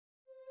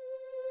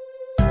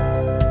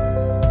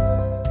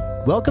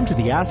Welcome to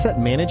the Asset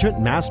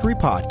Management Mastery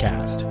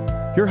Podcast.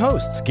 Your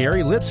hosts,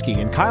 Gary Lipsky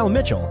and Kyle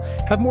Mitchell,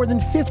 have more than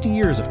 50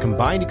 years of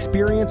combined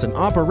experience in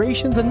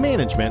operations and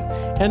management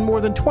and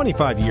more than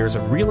 25 years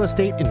of real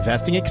estate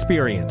investing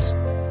experience.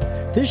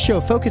 This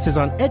show focuses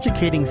on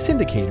educating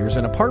syndicators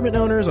and apartment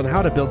owners on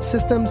how to build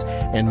systems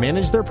and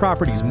manage their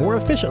properties more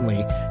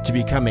efficiently to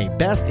become a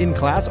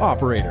best-in-class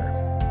operator.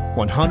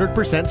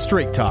 100%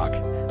 straight talk.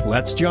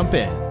 Let's jump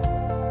in.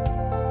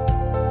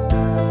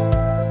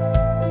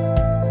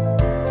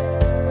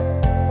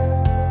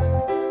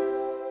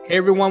 Hey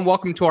everyone,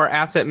 welcome to our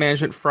Asset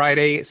Management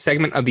Friday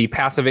segment of the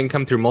Passive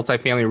Income Through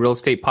Multifamily Real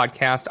Estate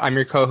podcast. I'm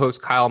your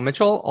co-host, Kyle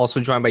Mitchell,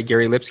 also joined by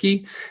Gary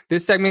Lipsky.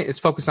 This segment is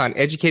focused on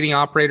educating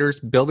operators,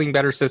 building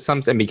better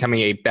systems, and becoming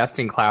a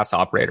best-in-class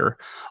operator.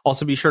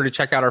 Also, be sure to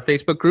check out our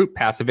Facebook group,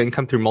 Passive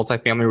Income Through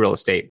Multifamily Real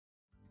Estate.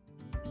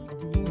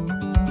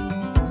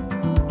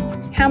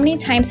 How many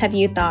times have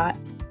you thought,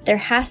 there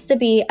has to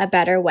be a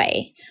better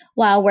way,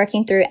 while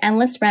working through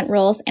endless rent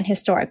rolls and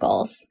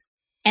historicals?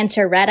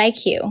 Enter Red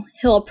IQ,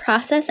 who will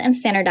process and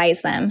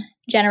standardize them,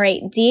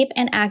 generate deep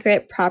and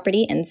accurate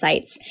property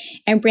insights,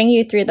 and bring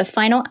you through the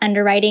final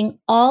underwriting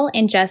all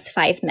in just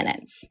 5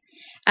 minutes.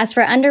 As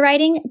for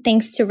underwriting,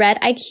 thanks to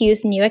Red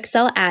IQ's new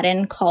Excel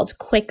add-in called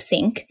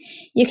QuickSync,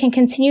 you can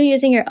continue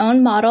using your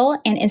own model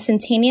and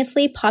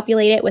instantaneously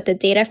populate it with the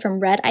data from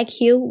Red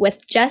IQ with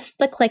just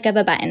the click of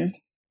a button.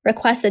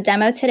 Request a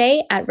demo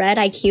today at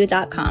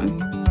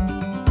rediq.com.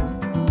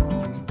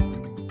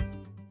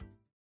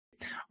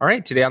 All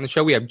right, today on the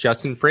show, we have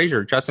Justin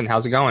Frazier. Justin,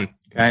 how's it going?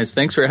 Guys,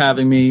 thanks for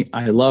having me.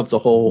 I love the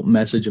whole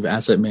message of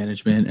asset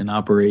management and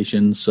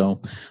operations. So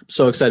I'm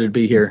so excited to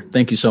be here.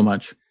 Thank you so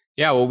much.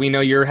 Yeah, well, we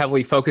know you're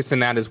heavily focused in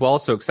that as well.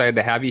 So excited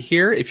to have you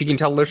here. If you can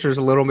tell listeners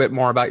a little bit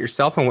more about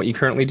yourself and what you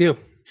currently do.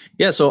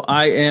 Yeah, so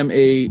I am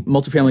a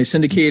multifamily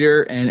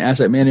syndicator and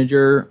asset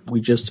manager. We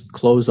just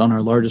closed on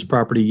our largest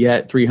property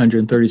yet,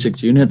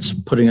 336 units,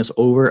 putting us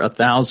over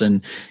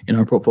 1,000 in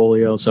our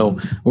portfolio. So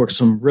I work with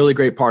some really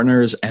great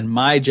partners, and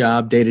my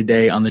job day to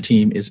day on the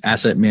team is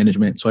asset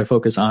management. So I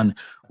focus on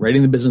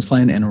writing the business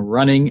plan and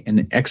running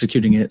and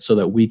executing it so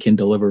that we can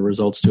deliver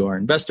results to our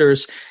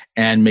investors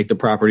and make the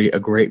property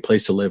a great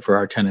place to live for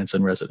our tenants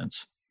and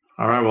residents.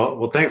 All right.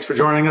 Well, thanks for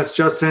joining us,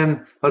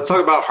 Justin. Let's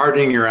talk about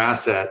hardening your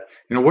asset.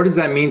 What does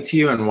that mean to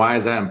you and why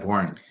is that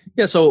important?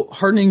 Yeah. So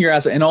hardening your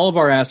asset, and all of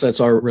our assets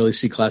are really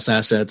C-class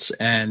assets,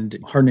 and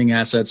hardening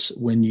assets,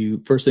 when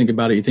you first think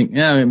about it, you think,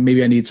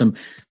 maybe I need some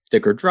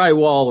thicker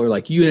drywall or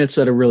like units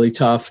that are really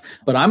tough.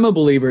 But I'm a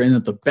believer in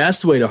that the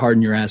best way to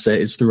harden your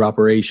asset is through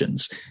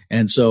operations.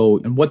 And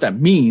what that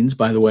means,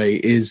 by the way,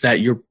 is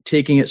that you're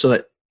taking it so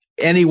that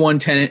any one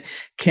tenant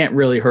can't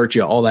really hurt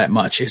you all that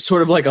much. It's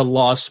sort of like a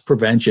loss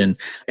prevention.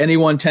 Any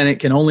one tenant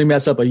can only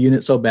mess up a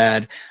unit so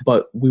bad,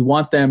 but we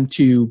want them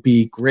to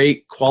be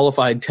great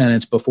qualified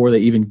tenants before they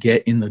even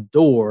get in the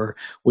door,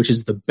 which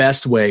is the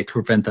best way to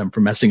prevent them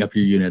from messing up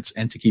your units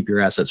and to keep your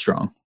asset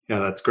strong. Yeah,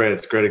 that's great.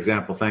 It's a great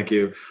example. Thank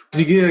you.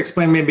 Could you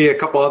explain maybe a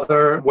couple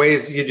other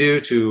ways you do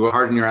to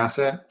harden your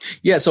asset?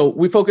 Yeah, so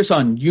we focus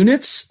on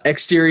units,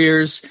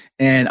 exteriors,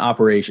 and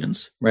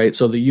operations, right?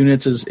 So the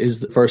units is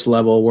the first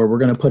level where we're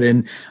going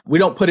to we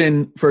don't put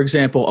in, for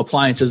example,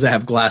 appliances that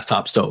have glass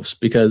top stoves,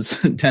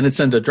 because tenants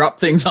tend to drop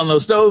things on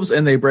those stoves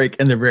and they break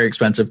and they're very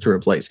expensive to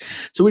replace.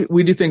 So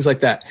we do things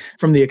like that.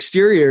 From the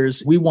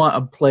exteriors, we want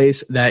a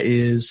place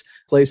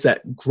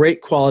that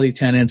great quality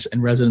tenants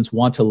and residents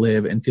want to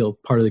live and feel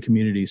part of the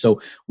community. So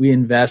we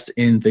invest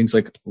in things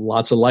like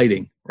lots of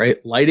lighting,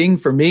 right? Lighting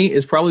for me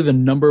is probably the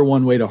number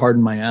one way to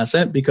harden my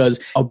asset,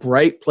 because a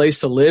bright place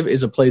to live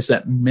is a place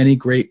that many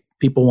great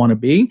people want to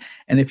be.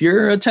 And if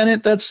you're a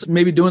tenant that's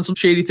maybe doing some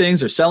shady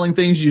things or selling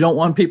things you don't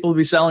want people to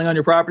be selling on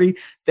your property,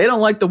 they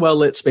don't like the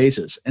well-lit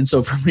spaces. And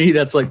so for me,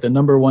 that's like the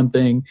number one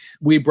thing.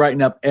 We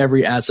brighten up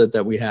every asset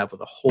that we have with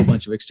a whole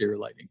bunch of exterior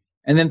lighting.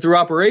 And then through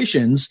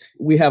operations,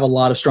 we have a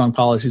lot of strong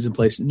policies in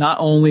place, not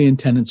only in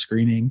tenant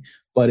screening,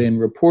 but in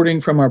reporting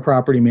from our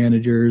property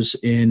managers,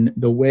 in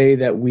the way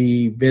that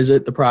we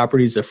visit the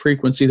properties, the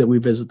frequency that we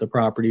visit the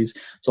properties.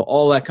 So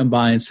all that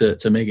combines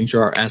to making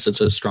sure our assets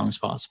are as strong as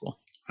possible.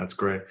 That's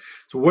great.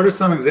 So what are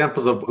some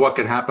examples of what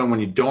could happen when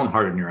you don't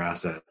harden your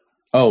asset?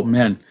 Oh,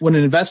 man. When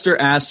an investor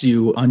asks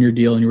you on your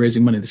deal and you're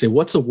raising money, they say,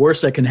 what's the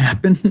worst that can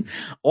happen?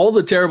 All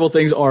the terrible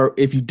things are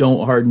if you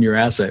don't harden your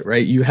asset,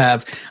 right? You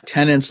have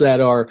tenants that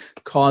are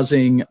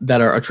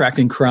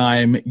attracting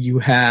crime. You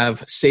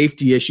have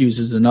safety issues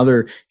is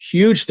another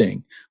huge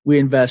thing. We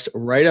invest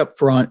right up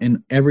front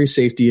in every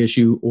safety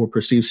issue or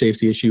perceived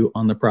safety issue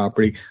on the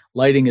property.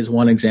 Lighting is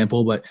one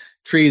example, but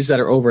trees that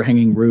are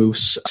overhanging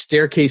roofs,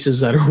 staircases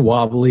that are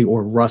wobbly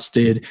or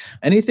rusted,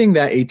 anything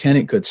that a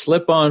tenant could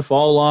slip on,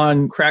 fall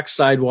on, crack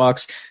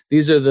sidewalks.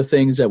 These are the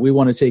things that we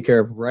want to take care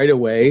of right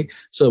away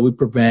so that we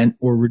prevent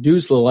or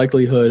reduce the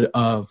likelihood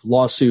of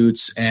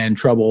lawsuits and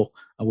trouble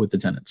with the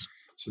tenants.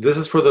 So this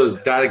is for those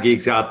data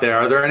geeks out there.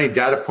 Are there any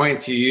data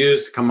points you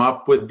use to come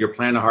up with your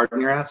plan to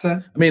harden your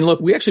asset? I mean, look,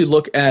 we actually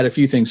look at a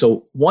few things.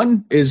 So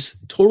one is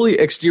totally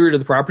exterior to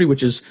the property,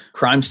 which is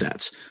crime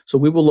stats. So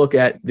we will look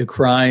at the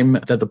crime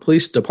that the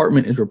police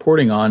department is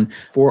reporting on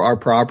for our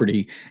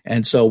property.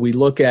 And so we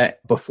look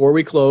at before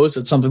we close,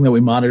 it's something that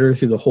we monitor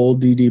through the whole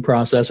DD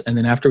process. And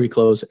then after we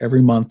close,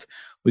 every month,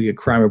 we get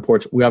crime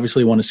reports. We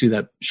obviously want to see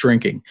that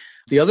shrinking.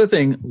 The other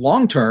thing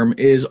long-term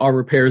is our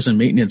repairs and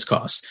maintenance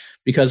costs,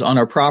 because on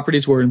our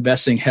properties, we're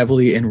investing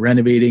heavily in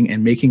renovating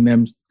and making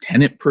them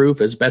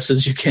tenant-proof as best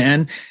as you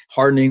can,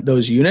 hardening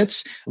those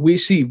units. We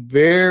see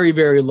very,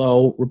 very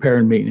low repair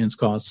and maintenance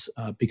costs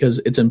because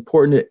it's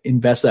important to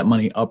invest that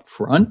money up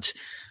front.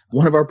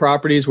 One of our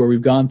properties where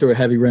we've gone through a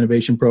heavy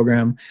renovation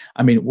program,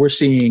 I mean, we're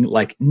seeing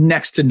like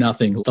next to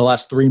nothing the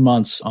last 3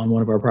 months on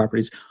one of our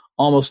properties.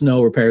 Almost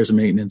no repairs and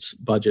maintenance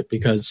budget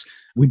because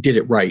we did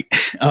it right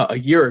a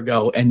year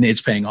ago and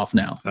it's paying off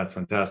now. That's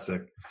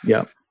fantastic.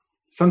 Yeah.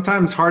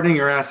 Sometimes hardening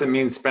your asset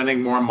means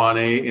spending more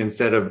money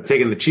instead of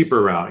taking the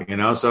cheaper route,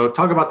 So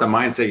talk about the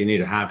mindset you need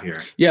to have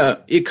here. Yeah,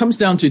 it comes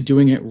down to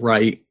doing it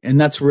right. And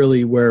that's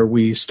really where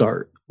we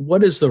start.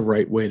 What is the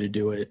right way to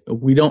do it?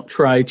 We don't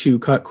try to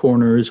cut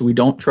corners. We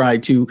don't try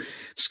to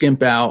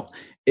skimp out.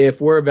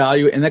 If we're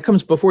evaluating, and that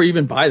comes before you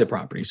even buy the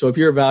property. So if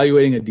you're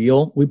evaluating a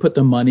deal, we put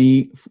the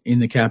money in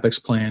the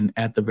CapEx plan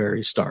at the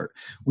very start.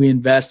 We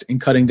invest in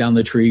cutting down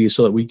the trees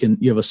so that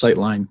you have a sight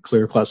line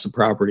clear across the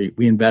property.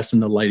 We invest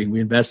in the lighting. We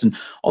invest in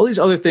all these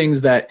other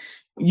things that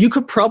you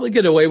could probably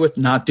get away with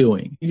not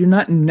doing. You're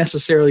not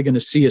necessarily going to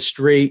see a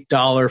straight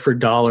dollar for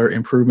dollar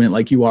improvement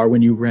like you are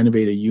when you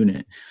renovate a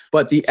unit.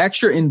 But the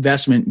extra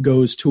investment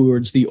goes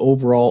towards the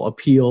overall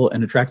appeal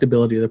and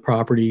attractability of the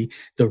property,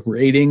 the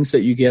ratings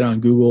that you get on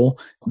Google,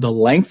 the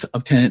length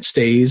of tenant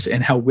stays,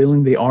 and how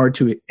willing they are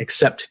to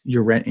accept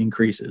your rent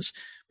increases.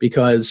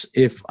 Because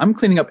if I'm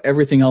cleaning up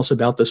everything else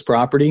about this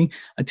property,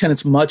 a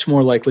tenant's much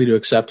more likely to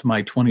accept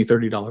my $20,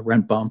 $30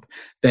 rent bump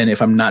than if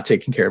I'm not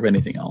taking care of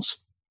anything else.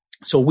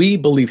 So we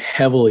believe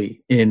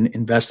heavily in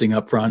investing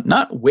upfront,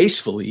 not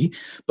wastefully,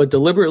 but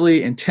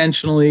deliberately,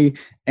 intentionally.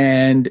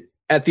 And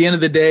at the end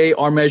of the day,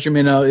 our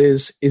measurement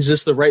is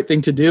this the right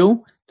thing to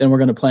do? Then we're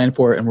going to plan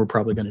for it and we're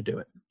probably going to do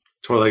it.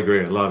 Totally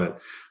agree. I love it.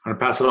 I'm going to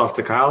pass it off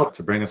to Kyle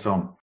to bring us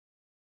home. All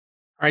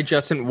right,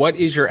 Justin, what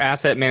is your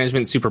asset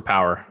management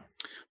superpower?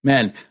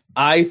 Man,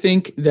 I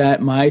think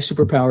that my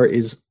superpower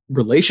is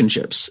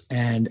relationships,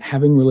 and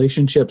having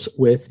relationships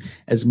with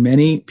as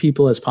many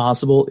people as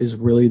possible is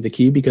really the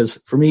key,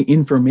 because for me,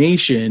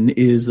 information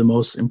is the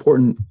most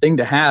important thing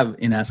to have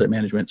in asset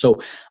management. So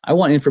I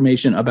want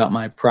information about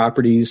my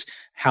properties,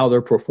 how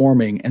they're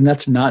performing. And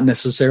that's not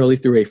necessarily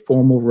through a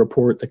formal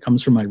report that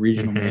comes from my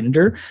regional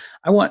manager.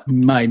 I want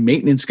my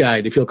maintenance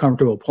guy to feel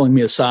comfortable pulling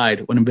me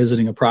aside when I'm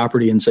visiting a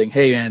property and saying,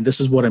 hey, man,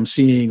 this is what I'm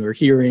seeing or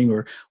hearing,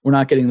 or we're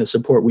not getting the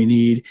support we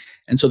need.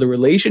 And so the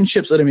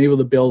relationships that I'm able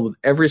to build with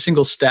every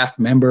single staff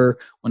member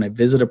when I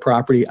visit a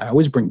property, I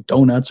always bring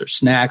donuts or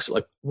snacks,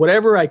 like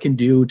whatever I can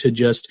do to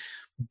just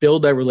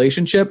build that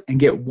relationship and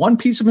get one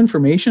piece of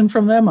information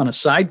from them on a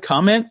side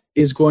comment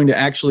is going to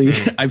actually,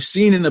 I've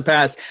seen in the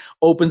past,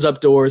 opens up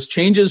doors,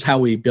 changes how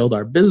we build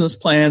our business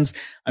plans.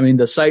 I mean,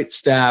 the site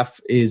staff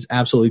is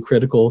absolutely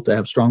critical to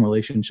have strong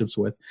relationships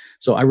with.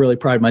 So I really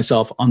pride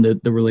myself on the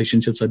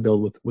relationships I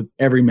build with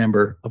every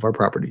member of our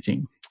property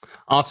team.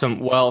 Awesome.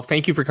 Well,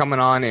 thank you for coming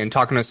on and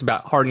talking to us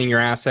about hardening your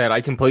asset. I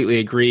completely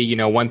agree.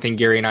 One thing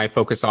Gary and I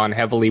focus on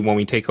heavily when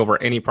we take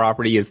over any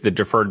property is the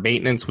deferred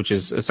maintenance, which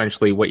is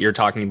essentially what you're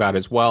talking about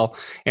as well.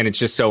 And it's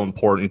just so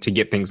important to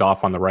get things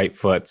off on the right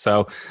foot.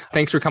 So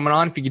thanks for coming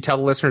on. If you could tell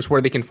the listeners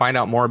where they can find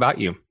out more about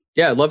you.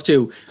 Yeah, I'd love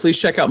to. Please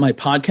check out my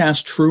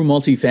podcast, True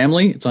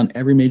Multifamily. It's on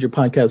every major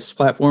podcast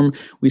platform.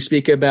 We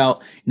speak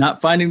about not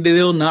finding the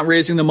deal, not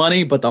raising the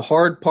money, but the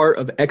hard part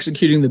of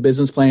executing the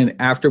business plan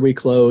after we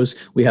close.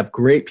 We have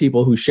great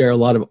people who share a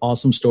lot of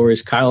awesome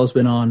stories. Kyle has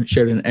been on,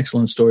 shared an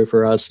excellent story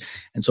for us.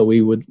 And so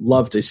we would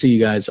love to see you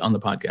guys on the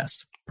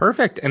podcast.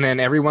 Perfect. And then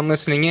everyone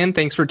listening in,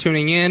 thanks for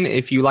tuning in.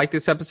 If you like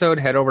this episode,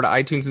 head over to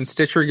iTunes and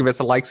Stitcher, give us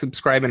a like,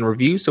 subscribe, and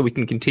review so we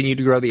can continue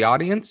to grow the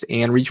audience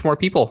and reach more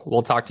people.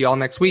 We'll talk to you all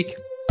next week.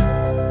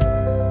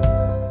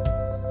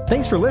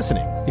 Thanks for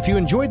listening. If you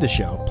enjoyed the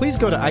show, please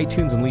go to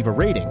iTunes and leave a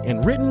rating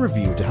and written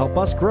review to help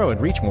us grow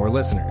and reach more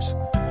listeners.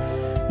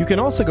 You can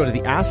also go to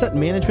the Asset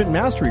Management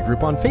Mastery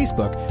Group on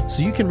Facebook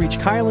so you can reach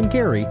Kyle and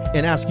Gary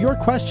and ask your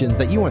questions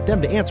that you want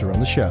them to answer on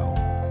the show.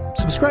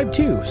 Subscribe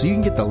too so you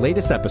can get the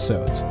latest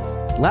episodes.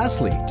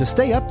 Lastly, to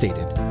stay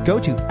updated, go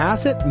to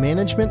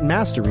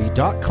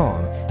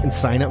assetmanagementmastery.com and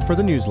sign up for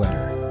the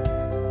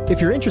newsletter. If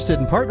you're interested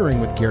in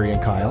partnering with Gary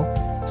and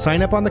Kyle,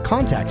 sign up on the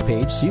contact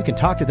page so you can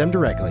talk to them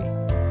directly.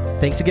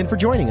 Thanks again for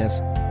joining us.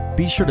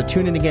 Be sure to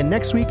tune in again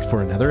next week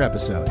for another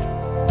episode.